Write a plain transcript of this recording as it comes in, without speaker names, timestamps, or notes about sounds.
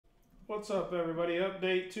What's up, everybody?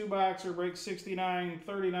 Update 2-boxer break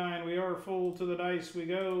 69.39. We are full to the dice. We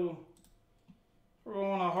go. We're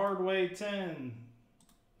going a hard way 10.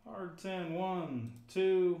 Hard 10. 1,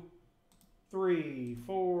 2, 3,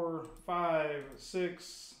 4, 5,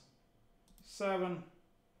 6, 7,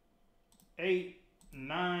 8,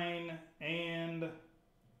 9, and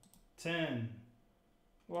 10.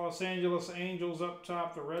 Los Angeles Angels up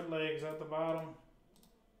top, the Red Legs at the bottom.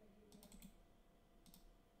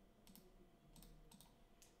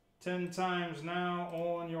 Ten times now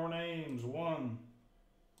on your names. 1,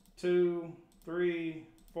 2, 3,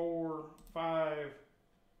 4, 5,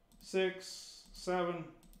 6, 7,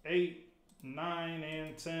 8, 9,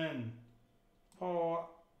 and 10. Paul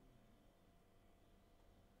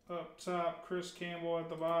up top, Chris Campbell at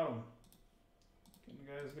the bottom. You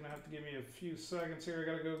guys are going to have to give me a few seconds here.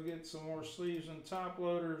 I got to go get some more sleeves and top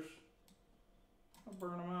loaders. I'll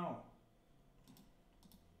burn them out.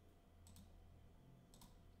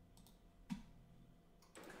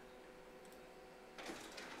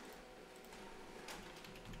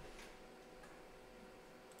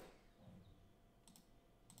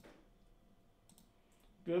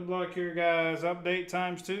 Good luck here, guys. Update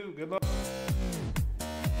times 2. Good luck.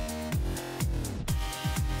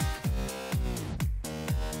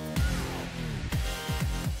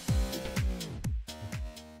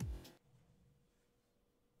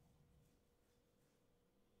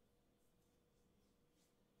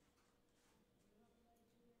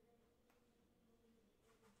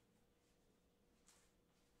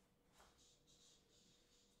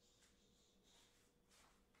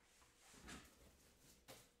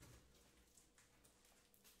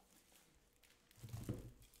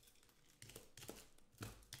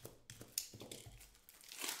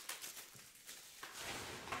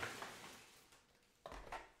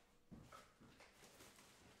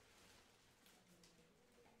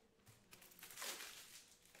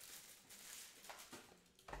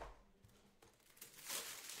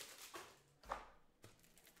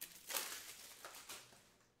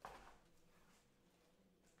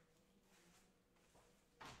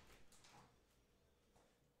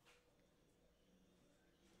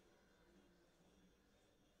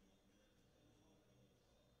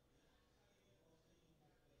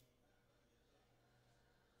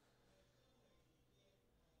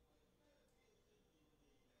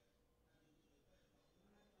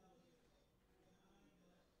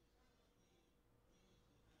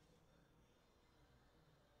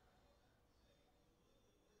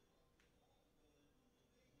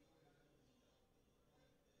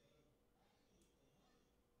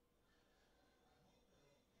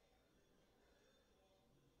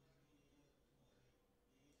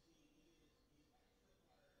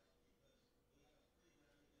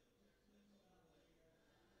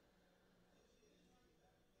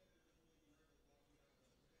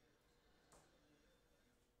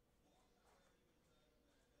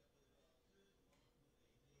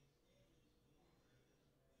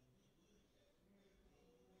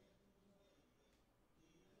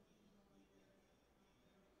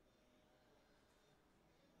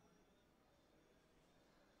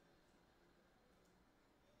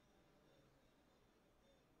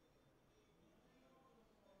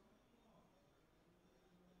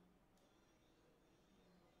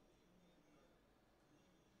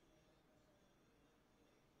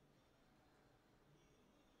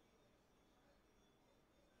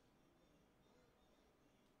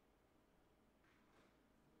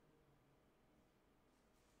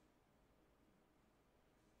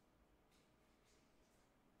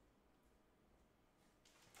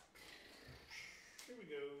 Here we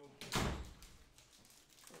go.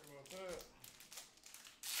 Sorry about that.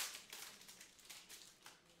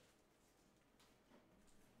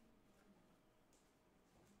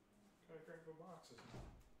 Gotta crank the boxes now.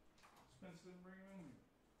 Spence didn't bring them in here.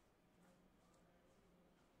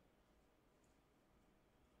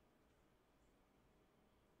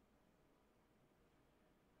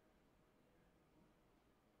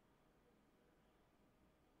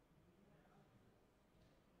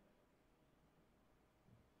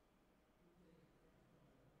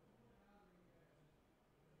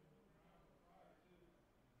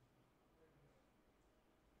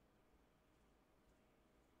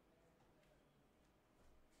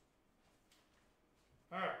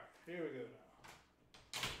 Alright, here we go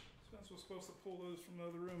now. Spence was supposed to pull those from the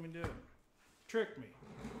other room and didn't. Tricked me.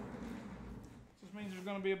 This means there's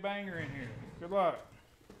going to be a banger in here. Good luck.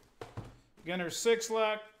 Again, there's 6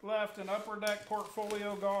 left in Upper Deck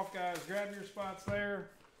Portfolio Golf, guys. Grab your spots there.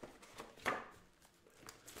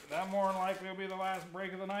 That more than likely will be the last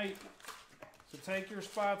break of the night. So take your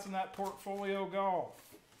spots in that Portfolio Golf.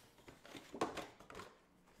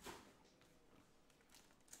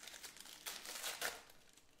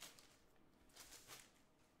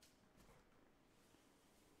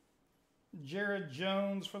 Jared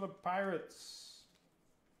Jones for the Pirates.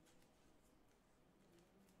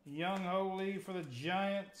 Young Ho Lee for the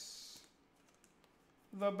Giants.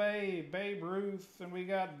 The Babe Ruth. And we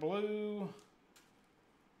got blue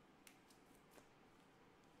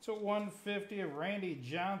to 150 of Randy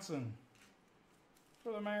Johnson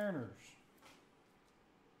for the Mariners.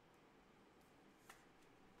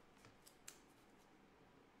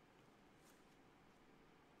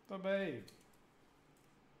 The Babe.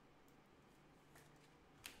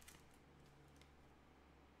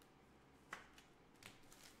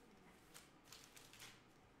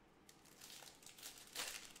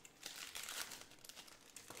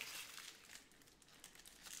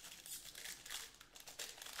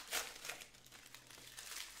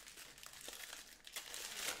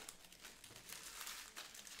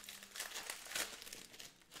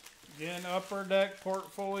 Again, Upper Deck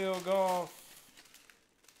Portfolio Golf.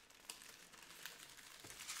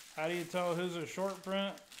 How do you tell who's a short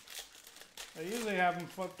print? They usually have them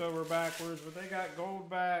flipped over backwards, but they got gold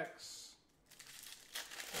backs.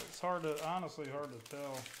 It's hard to, honestly hard to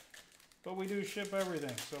tell. But we do ship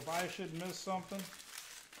everything, so if I should miss something,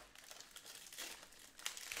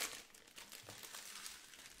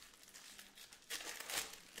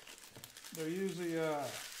 they're usually,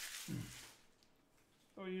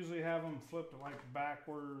 they'll usually have them flipped like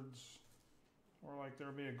backwards, or like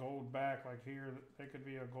there'll be a gold back, like here, they could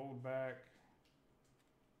be a gold back.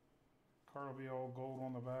 Card will be all gold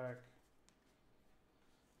on the back.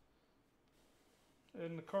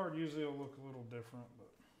 And the card usually will look a little different, but.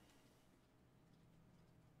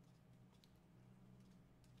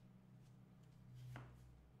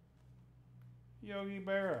 Yogi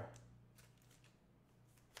Berra.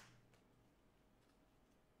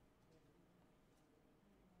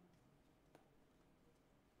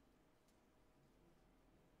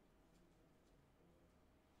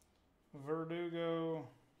 Verdugo.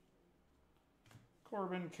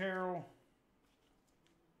 Corbin Carroll.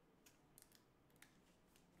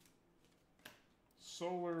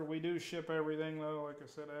 Solar, we do ship everything though. Like I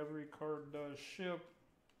said, every card does ship.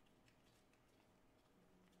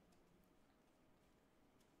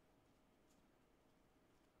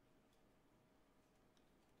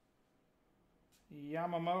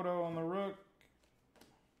 Yamamoto on the Rook.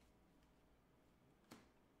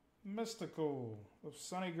 Mystical of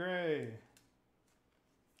Sonny Gray.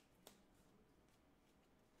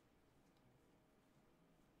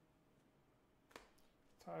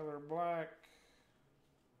 Tyler Black.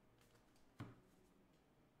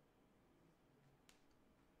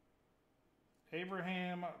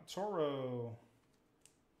 Abraham Toro.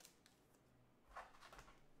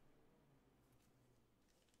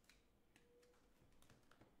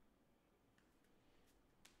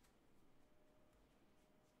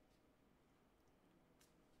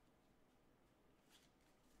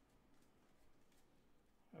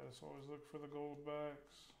 I just always look for the gold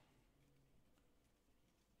backs.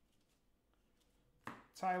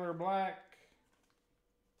 Tyler Black.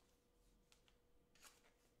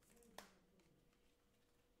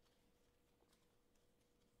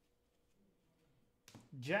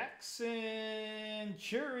 Jackson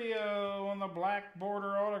Chourio on the black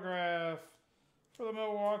border autograph for the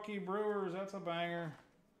Milwaukee Brewers. That's a banger.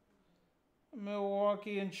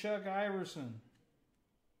 Milwaukee and Chuck Iverson.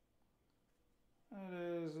 That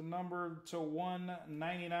is numbered to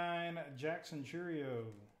 199, Jackson Chourio.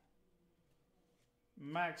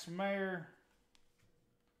 Max Mayer.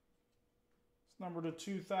 It's numbered to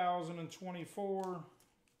 2024.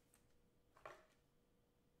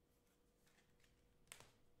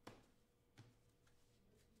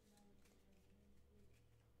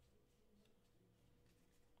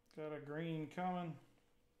 Got a green coming.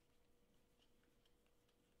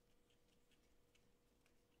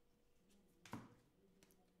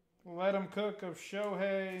 Let 'em cook of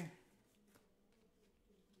Shohei.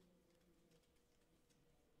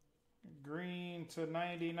 Green to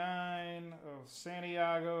 99 of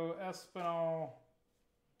Santiago Espinal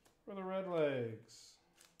for the Redlegs.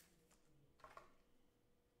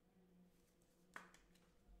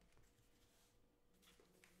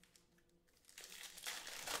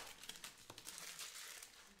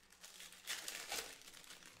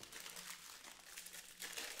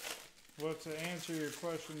 Well, to answer your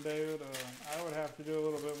question, David, I would have to do a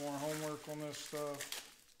little bit more homework on this stuff.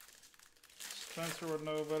 Spencer would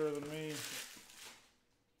know better than me.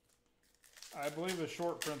 I believe the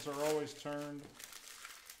short prints are always turned.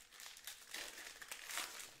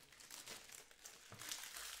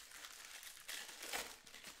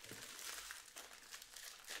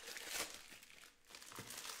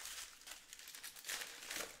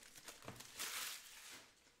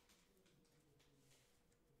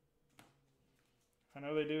 I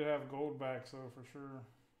know they do have gold backs though for sure.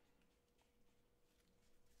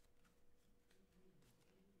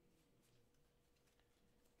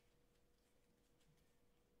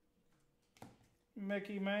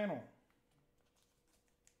 Mickey Mantle.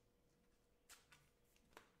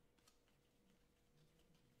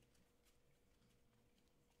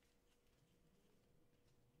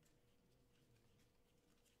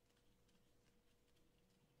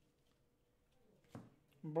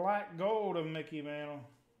 Black gold of Mickey Mantle.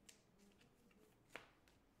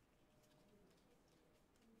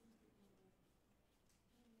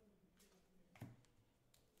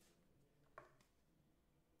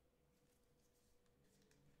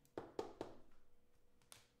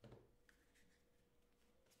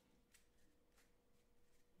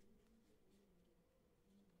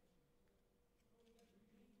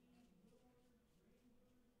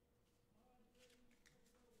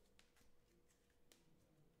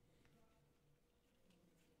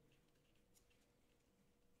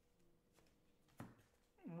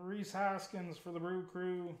 Rhys Hoskins for the Brew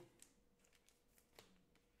Crew.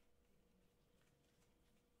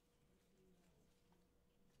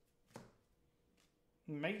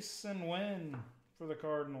 Mason Wynn for the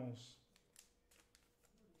Cardinals.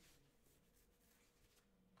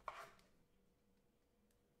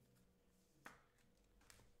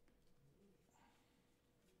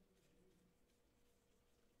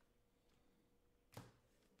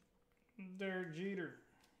 Derek Jeter.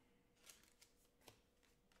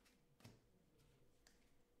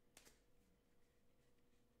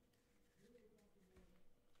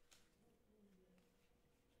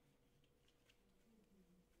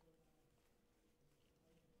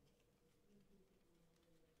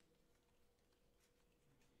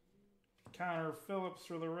 Connor Phillips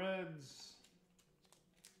for the Reds.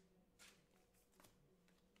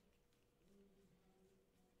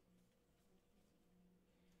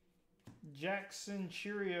 Jackson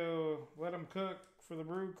Cheerio, let him cook for the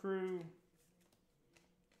Brew Crew.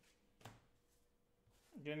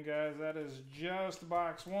 Again, guys, that is just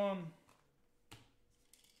box one.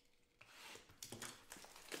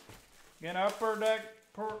 Again, Upper Deck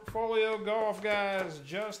Portfolio Golf, guys.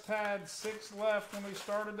 Just had 6 left when we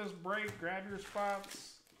started this break. Grab your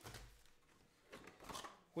spots.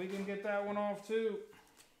 We can get that one off too.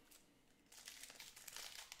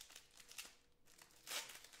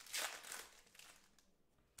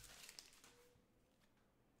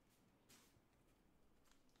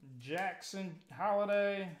 Jackson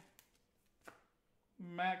Holiday,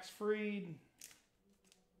 Max Fried,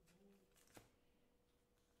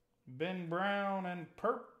 Ben Brown, and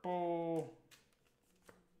purple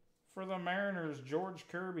for the Mariners, George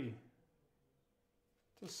Kirby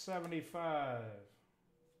 /75.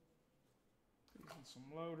 These and some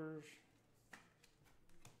loaders.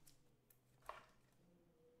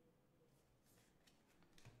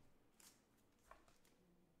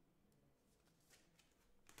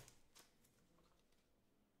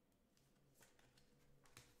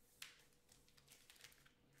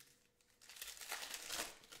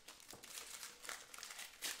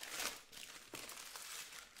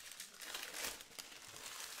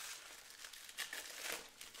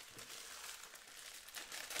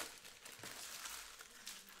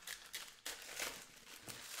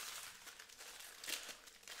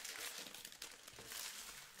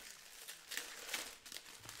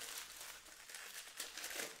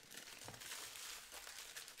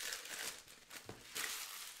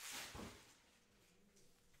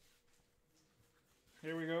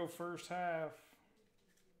 Here we go, first half.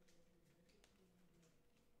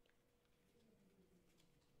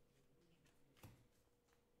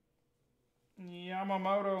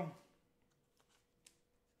 Yamamoto.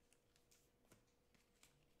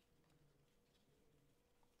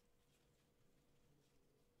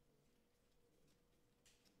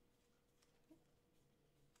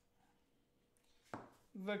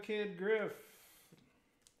 The Kid Griff.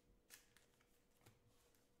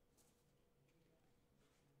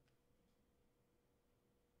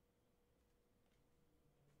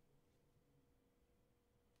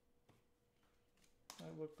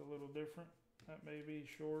 That looked a little different. That may be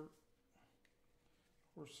short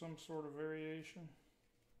or some sort of variation.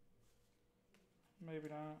 Maybe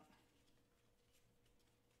not.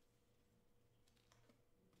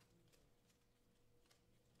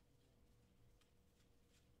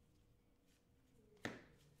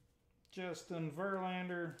 Justin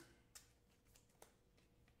Verlander.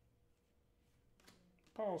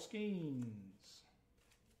 Paul Skeens.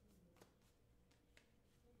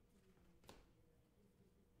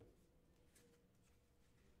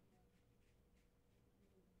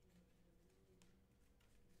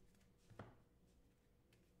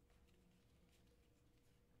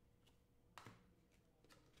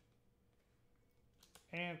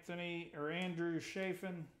 Andrew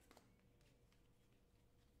Chafin.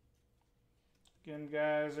 Again,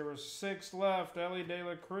 guys, there was 6 left. Ellie De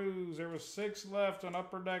La Cruz. There was 6 left on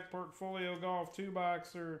Upper Deck Portfolio Golf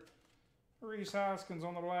 2-boxer. Rhys Hoskins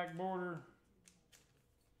on the black border.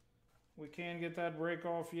 We can't get that break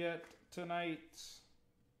off yet tonight.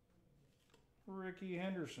 Ricky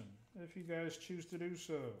Henderson, if you guys choose to do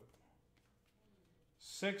so.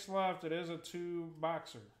 6 left. It is a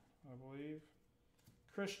 2-boxer, I believe.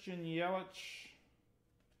 Christian Yelich.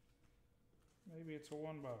 Maybe it's a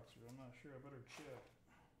 1-boxer. I'm not sure. I better check.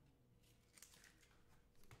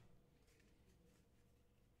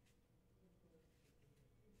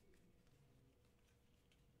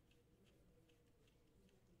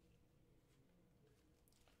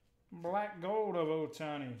 Black gold of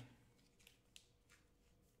Ohtani.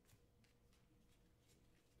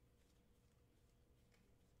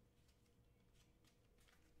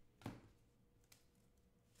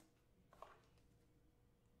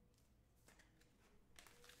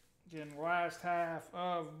 Again, last half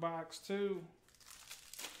of box 2.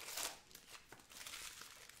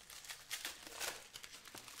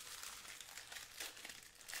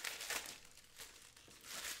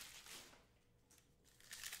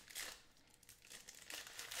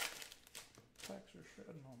 Packs are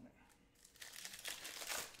shredding on me.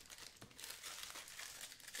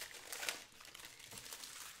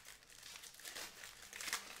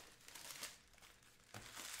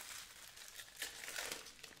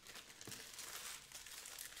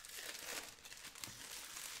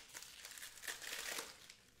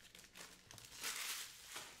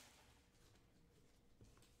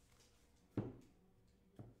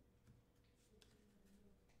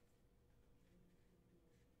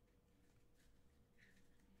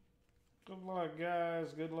 Good luck,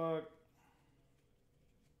 guys. Good luck.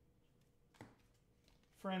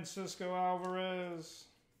 Francisco Alvarez.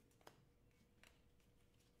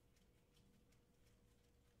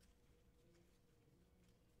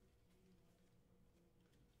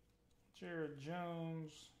 Jared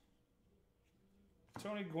Jones.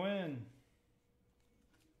 Tony Gwynn.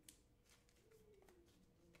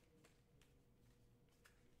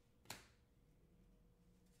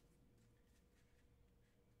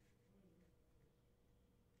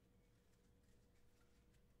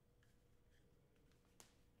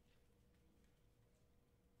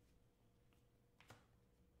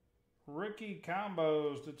 Ricky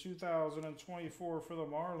Combos to 2024 for the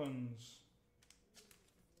Marlins.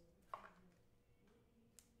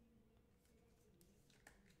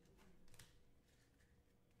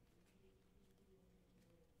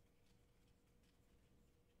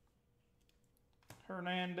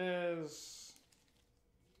 Hernandez.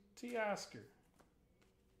 Teoscar.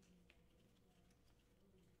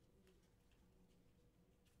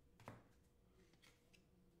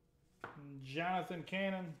 Jonathan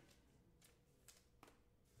Cannon.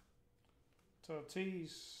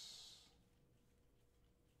 Tatis.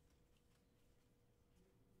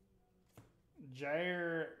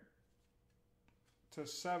 Jair to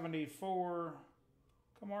 74.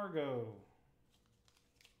 Camargo.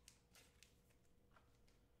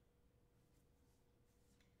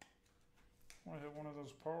 I want to hit one of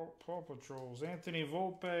those Paw Patrols. Anthony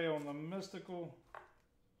Volpe on the Mystical.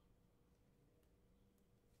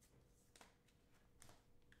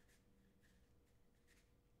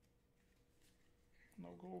 No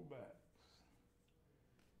gold backs.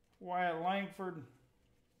 Wyatt Langford.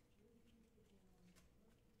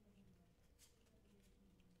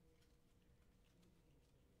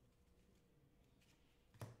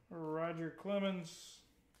 Roger Clemens.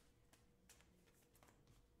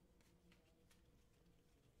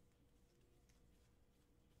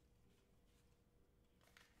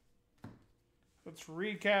 Let's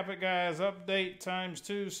recap it, guys. Update times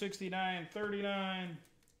 2, 69.39.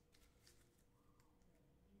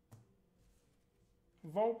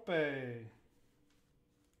 Volpe.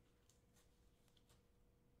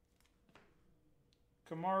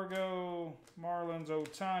 Camargo, Marlins,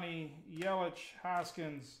 Ohtani, Yelich,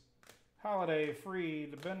 Hoskins, Holiday,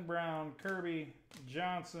 Freed, Ben Brown, Kirby,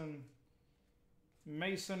 Johnson,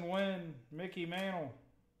 Mason Wynn, Mickey Mantle,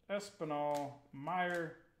 Espinal,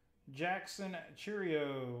 Meyer, Jackson,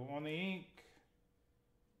 Cheerio on the ink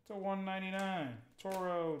to 199.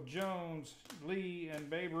 Toro, Jones, Lee, and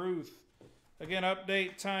Babe Ruth. Again,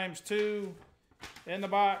 update times 2 in the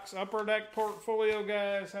box. Upper Deck Portfolio,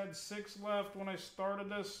 guys, had 6 left when I started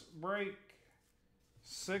this break.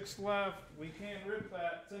 6 left. We can't rip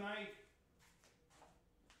that tonight.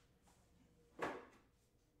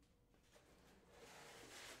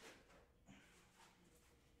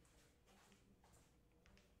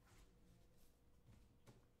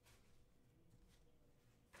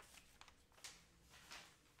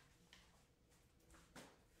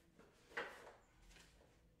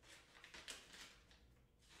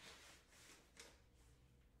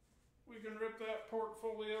 can rip that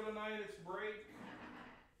portfolio tonight. It's break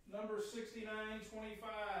number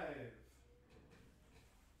 6925.